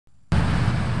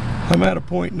I'm at a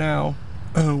point now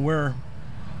where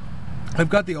I've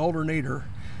got the alternator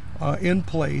in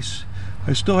place.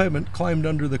 I still haven't climbed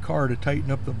under the car to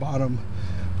tighten up the bottom,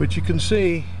 but you can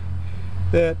see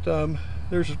that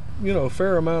there's a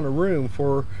fair amount of room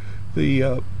for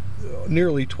the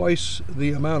nearly twice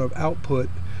the amount of output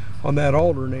on that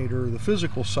alternator. The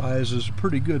physical size is a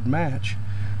pretty good match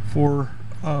for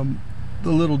the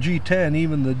little G10,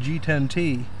 even the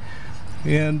G10T.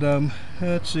 And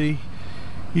let's see,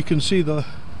 you can see the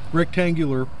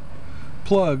rectangular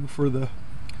plug for the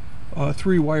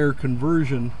 3-wire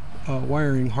conversion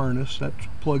wiring harness that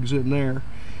plugs in there.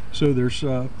 So there's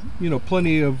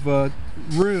plenty of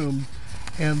room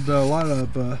and a lot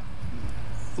of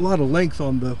length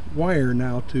on the wire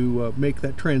now to make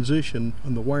that transition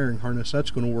on the wiring harness.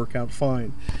 That's going to work out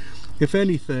fine. If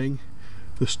anything,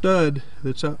 the stud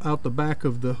that's out the back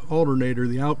of the alternator,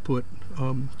 the output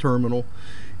terminal,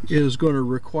 is going to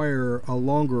require a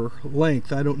longer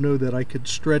length. I don't know that I could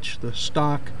stretch the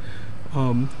stock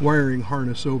wiring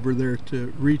harness over there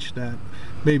to reach that.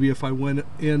 Maybe if I went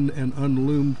in and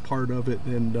unloomed part of it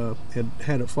and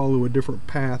had it follow a different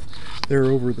path there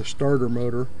over the starter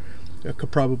motor, I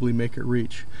could probably make it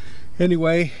reach.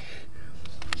 Anyway,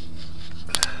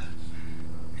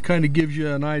 it kind of gives you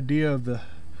an idea of the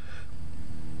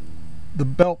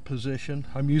belt position.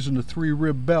 I'm using the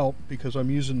 3-rib belt because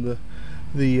I'm using the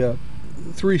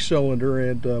 3-cylinder,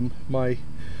 and my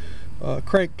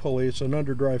crank pulley, it's an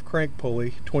underdrive crank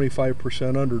pulley, 25%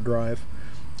 underdrive.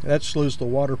 That slows the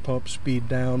water pump speed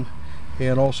down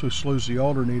and also slows the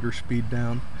alternator speed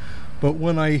down. But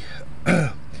when I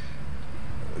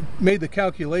made the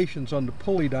calculations on the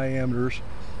pulley diameters,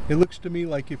 it looks to me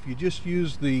like if you just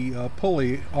use the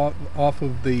pulley off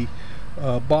of the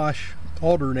Bosch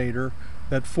alternator,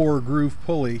 that 4-groove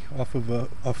pulley off of a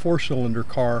 4-cylinder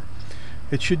car,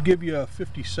 it should give you a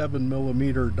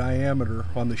 57mm diameter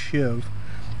on the sheave.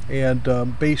 And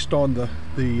based on the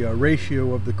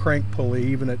ratio of the crank pulley,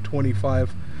 even at 25%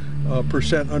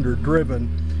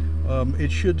 underdriven,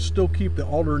 it should still keep the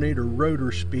alternator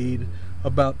rotor speed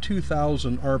about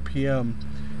 2,000 RPM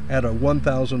at a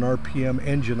 1,000 RPM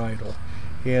engine idle.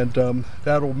 And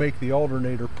that'll make the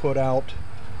alternator put out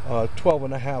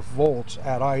 12.5 volts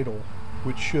at idle,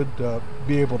 which should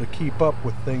be able to keep up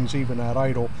with things even at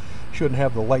idle. Shouldn't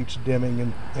have the lights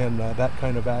dimming and that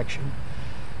kind of action.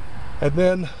 And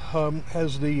then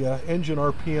as the engine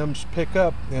RPMs pick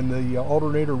up and the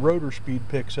alternator rotor speed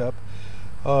picks up,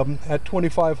 at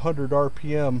 2,500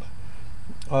 RPM,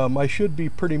 I should be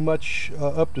pretty much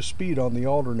up to speed on the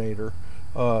alternator,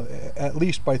 at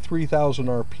least by 3,000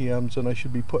 RPMs, and I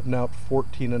should be putting out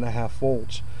 14.5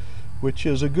 volts, which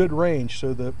is a good range.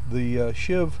 So the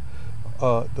sheave,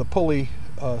 the pulley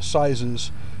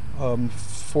sizes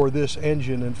for this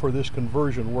engine and for this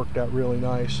conversion worked out really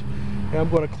nice. And I'm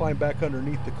going to climb back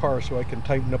underneath the car so I can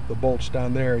tighten up the bolts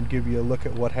down there and give you a look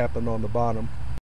at what happened on the bottom.